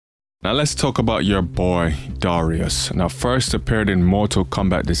Now let's talk about your boy, Darrius. Now first appeared in Mortal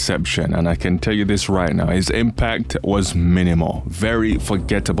Kombat Deception, and I can tell you this right now, his impact was minimal. Very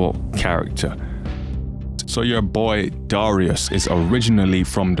forgettable character. So your boy Darrius is originally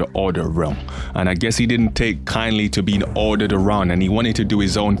from the Order realm, and I guess he didn't take kindly to being ordered around and he wanted to do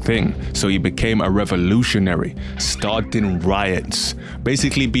his own thing. So he became a revolutionary, starting riots,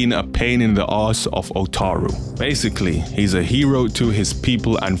 basically being a pain in the ass of Hotaru. Basically, he's a hero to his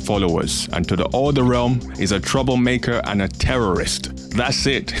people and followers, and to the Order realm, he's a troublemaker and a terrorist. That's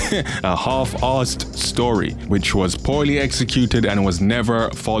it. A half-assed story, which was poorly executed and was never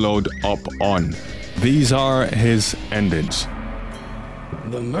followed up on. These are his endings.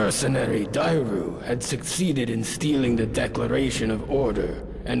 The mercenary Darrius had succeeded in stealing the Declaration of Order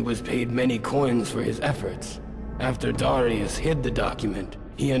and was paid many coins for his efforts. After Darrius hid the document,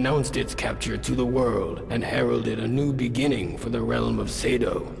 he announced its capture to the world and heralded a new beginning for the realm of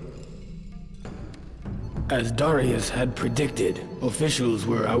Sado. As Darrius had predicted, officials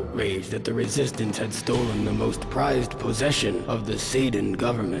were outraged that the Resistance had stolen the most prized possession of the Sadan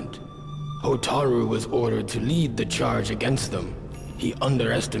government. Hotaru was ordered to lead the charge against them. He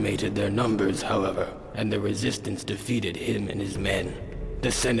underestimated their numbers, however, and the Resistance defeated him and his men.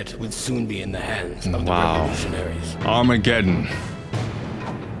 The Senate would soon be in the hands of the revolutionaries. Armageddon.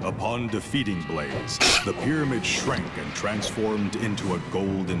 Upon defeating Blaze, the pyramid shrank and transformed into a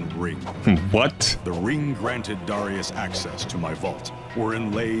golden ring. What? The ring granted Darrius access to my vault,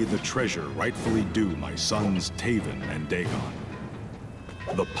 wherein lay the treasure rightfully due my sons Taven and Dagon.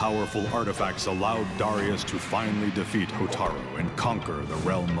 The powerful artifacts allowed Darrius to finally defeat Hotaru and conquer the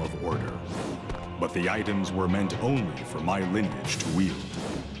realm of Order. But the items were meant only for my lineage to wield.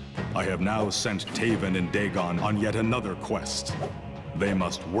 I have now sent Taven and Dagon on yet another quest. They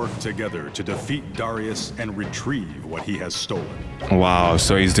must work together to defeat Darrius and retrieve what he has stolen. Wow,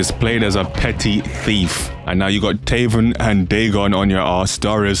 so he's displayed as a petty thief. And now you got Taven and Dagon on your ass.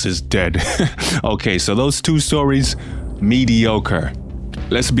 Darrius is dead. Okay, so those two stories, mediocre.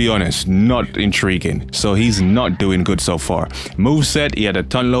 Let's be honest, not intriguing. So he's not doing good so far. Moveset, he had a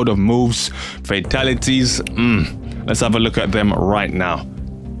ton load of moves. Fatalities, let's have a look at them right now.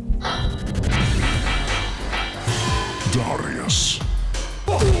 Darrius.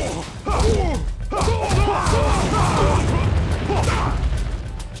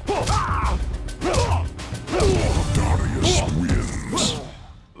 Darrius wins.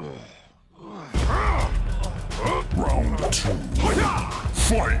 Round 2.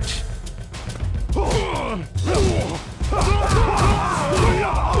 Fight!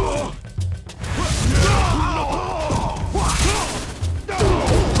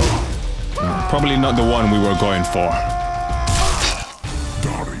 Probably not the one we were going for.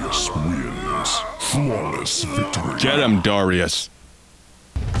 Darrius wins. Flawless victory. Get him, Darrius.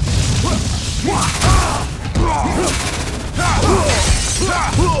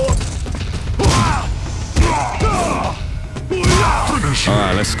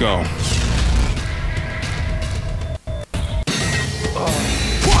 Alright, let's go.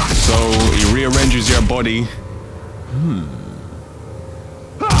 So he rearranges your body.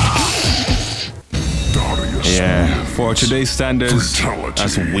 Yeah, for today's standards,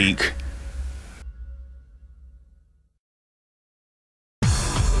 that's weak.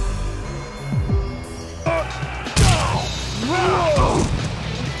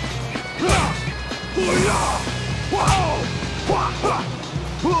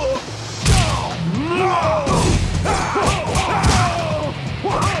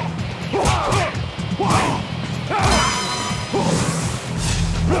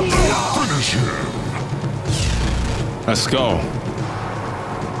 Finish him. Let's go.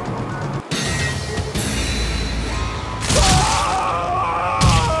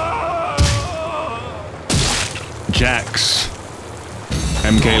 Jax.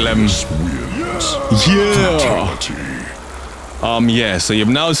 MK11. Yeah. Yeah, so you've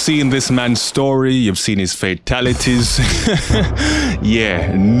now seen this man's story, you've seen his fatalities.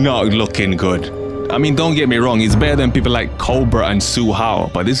 Yeah, not looking good. I mean, don't get me wrong, he's better than people like Cobra and Su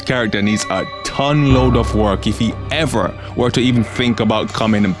Hao, but this character needs a ton load of work if he ever were to even think about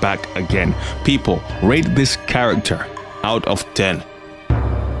coming back again. People, rate this character out of 10.